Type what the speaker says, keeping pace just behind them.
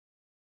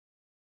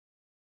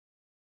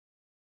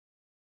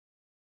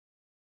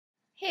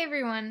Hey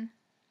everyone.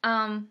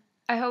 I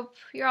hope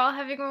you're all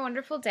having a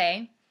wonderful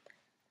day.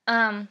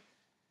 Um,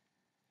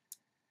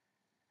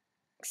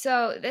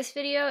 so this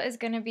video is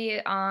going to be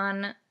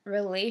on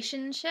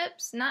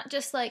relationships, not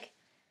just like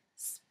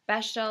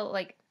special,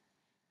 like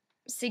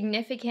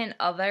significant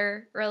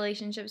other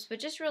relationships, but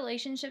just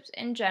relationships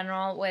in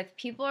general with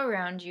people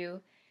around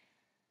you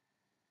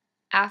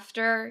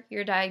after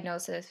your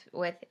diagnosis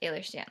with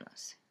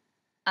Ehlers-Danlos.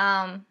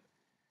 Um,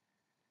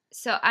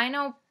 so I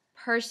know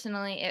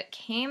personally it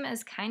came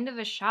as kind of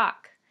a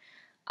shock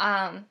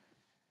um,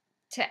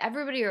 to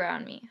everybody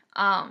around me.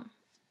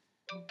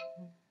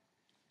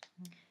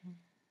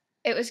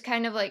 It was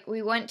kind of like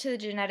we went to the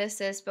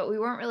geneticist, but we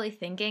weren't really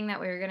thinking that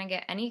we were going to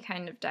get any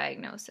kind of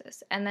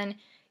diagnosis. And then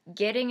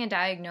getting a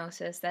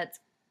diagnosis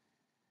that's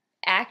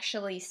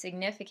actually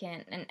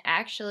significant and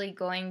actually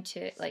going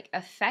to like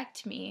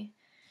affect me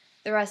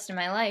the rest of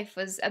my life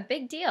was a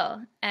big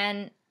deal.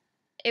 And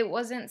it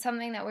wasn't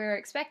something that we were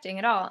expecting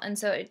at all. And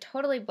so it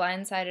totally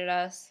blindsided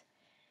us.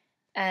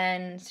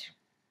 And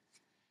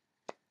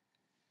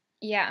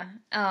yeah,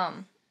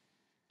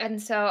 and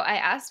so I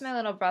asked my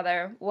little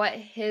brother what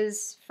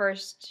his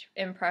first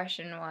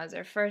impression was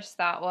or first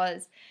thought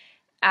was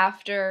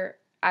after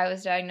I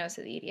was diagnosed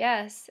with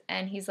EDS.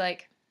 And he's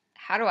like,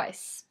 how do I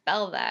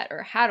spell that?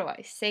 Or how do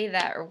I say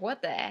that? Or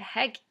what the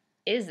heck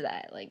is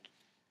that? Like,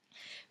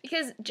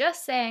 because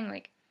just saying,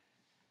 like,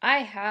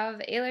 I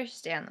have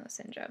Ehlers-Danlos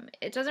syndrome,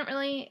 it doesn't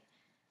really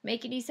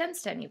make any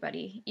sense to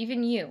anybody,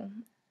 even you.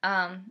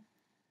 And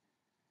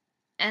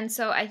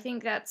so I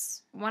think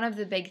that's one of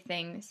the big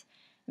things.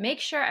 Make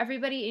sure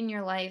everybody in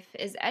your life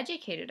is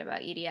educated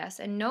about EDS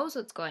and knows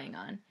what's going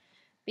on,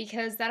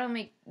 because that'll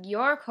make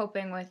your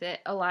coping with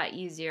it a lot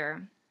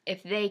easier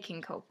if they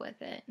can cope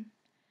with it.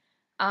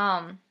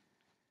 I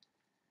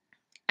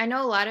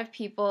know a lot of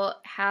people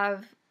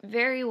have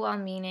very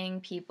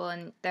well-meaning people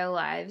in their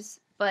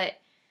lives, but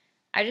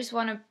I just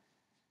want to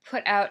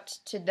put out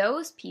to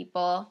those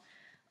people,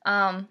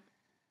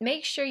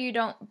 make sure you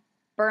don't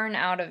burn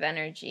out of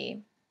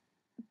energy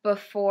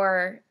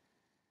before,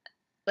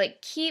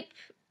 like, keep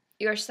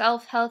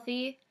yourself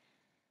healthy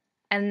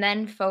and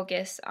then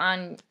focus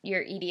on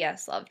your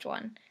EDS loved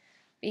one,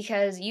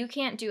 because you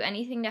can't do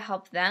anything to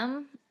help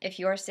them if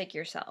you're sick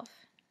yourself.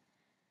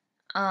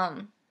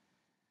 I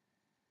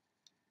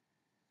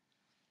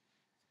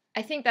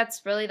think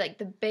that's really like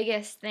the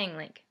biggest thing.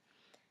 Like,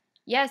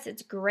 yes,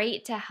 it's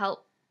great to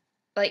help.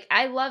 Like,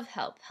 I love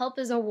help. Help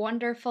is a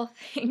wonderful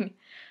thing.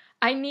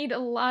 I need a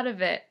lot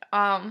of it.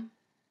 But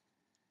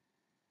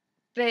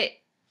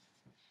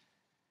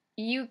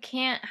you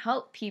can't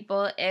help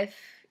people if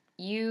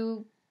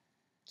you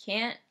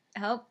can't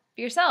help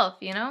yourself,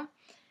 you know?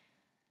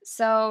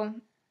 So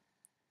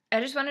I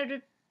just wanted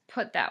to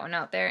put that one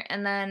out there.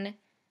 And then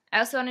I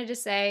also wanted to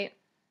say,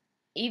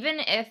 even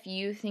if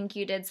you think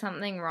you did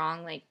something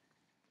wrong, like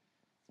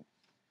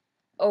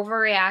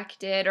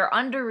overreacted or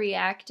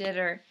underreacted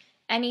or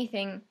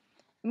anything,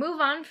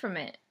 move on from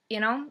it, you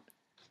know?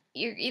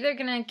 You're either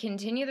going to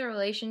continue the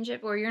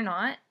relationship or you're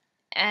not,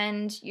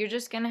 and you're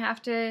just going to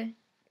have to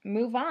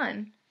move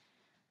on.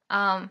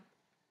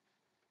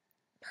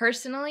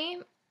 Personally,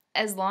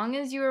 as long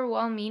as you are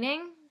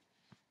well-meaning,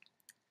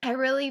 I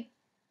really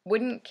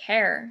wouldn't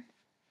care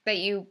that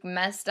you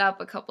messed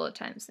up a couple of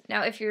times.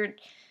 Now, if you're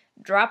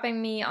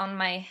dropping me on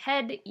my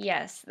head,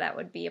 yes, that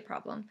would be a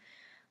problem.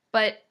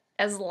 But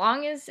as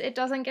long as it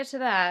doesn't get to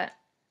that,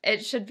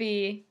 it should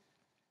be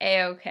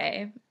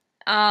a-okay.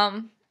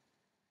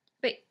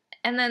 But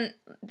and then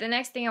the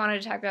next thing I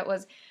wanted to talk about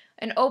was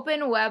an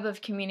open web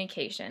of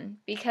communication,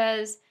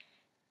 because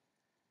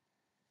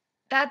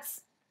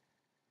that's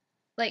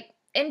like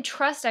in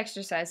trust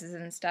exercises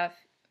and stuff,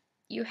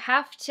 you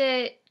have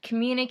to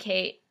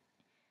communicate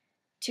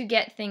to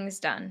get things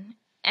done.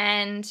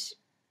 And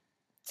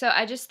so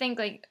I just think,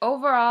 like,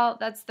 overall,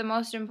 that's the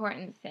most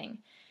important thing.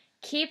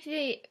 Keep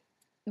the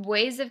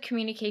ways of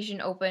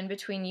communication open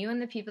between you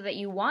and the people that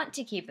you want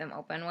to keep them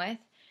open with.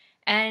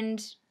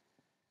 And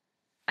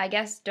I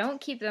guess don't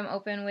keep them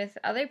open with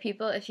other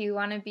people if you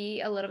want to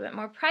be a little bit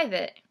more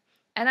private.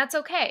 And that's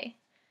okay.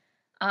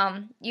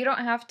 You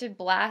don't have to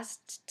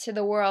blast to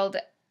the world,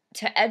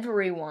 to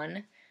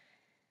everyone,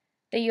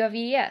 that you have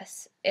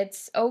EDS.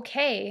 It's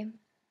okay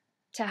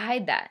to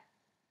hide that.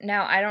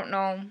 Now, I don't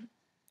know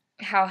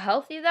how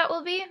healthy that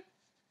will be.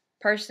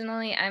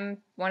 Personally, I'm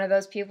one of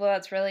those people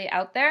that's really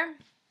out there.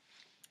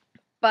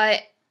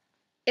 But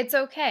it's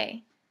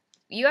okay.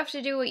 You have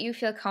to do what you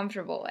feel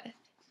comfortable with.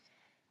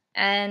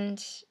 And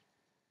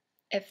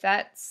if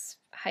that's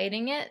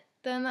hiding it,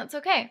 then that's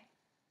okay.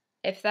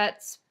 If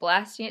that's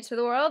blasting it to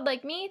the world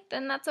like me,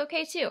 then that's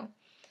okay too.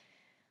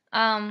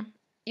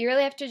 You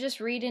really have to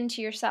just read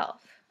into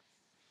yourself.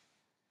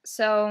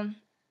 So,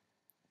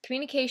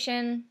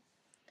 communication,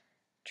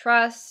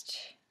 trust,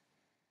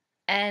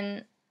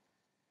 and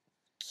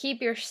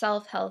keep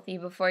yourself healthy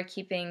before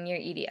keeping your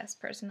EDS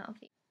person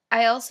healthy.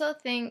 I also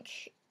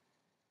think,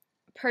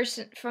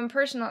 from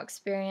personal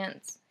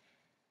experience,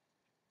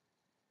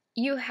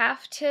 you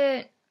have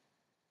to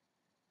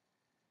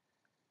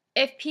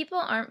if people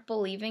aren't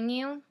believing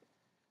you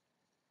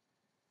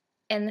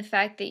in the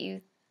fact that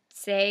you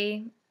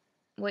say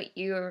what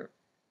you're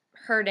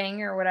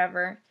hurting or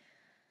whatever,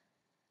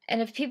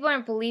 and if people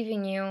aren't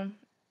believing you,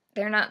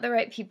 they're not the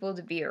right people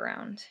to be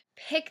around.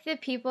 Pick the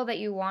people that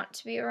you want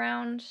to be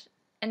around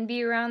and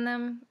be around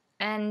them,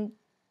 and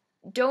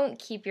don't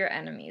keep your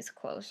enemies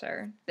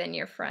closer than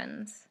your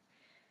friends.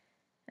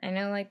 I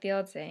know, like the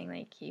old saying,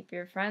 like, keep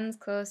your friends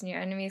close and your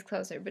enemies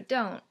closer, but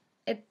don't.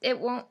 It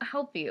won't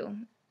help you.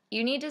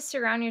 You need to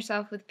surround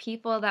yourself with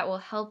people that will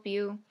help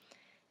you,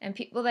 and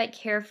people that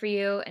care for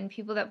you, and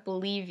people that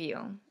believe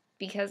you,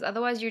 because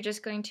otherwise you're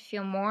just going to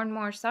feel more and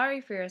more sorry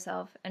for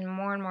yourself and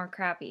more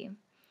crappy.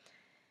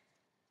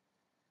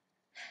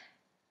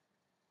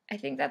 I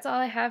think that's all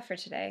I have for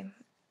today.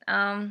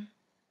 I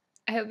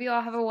hope you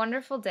all have a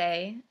wonderful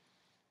day.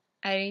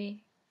 I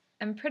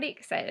am pretty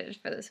excited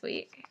for this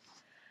week.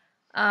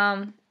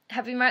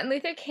 Happy Martin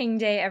Luther King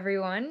Day,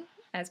 everyone.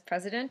 As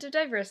president of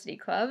Diversity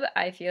Club,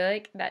 I feel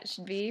like that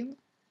should be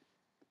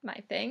my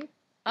thing.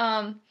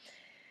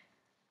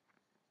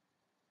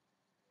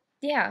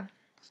 Yeah.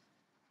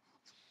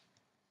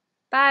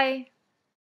 Bye.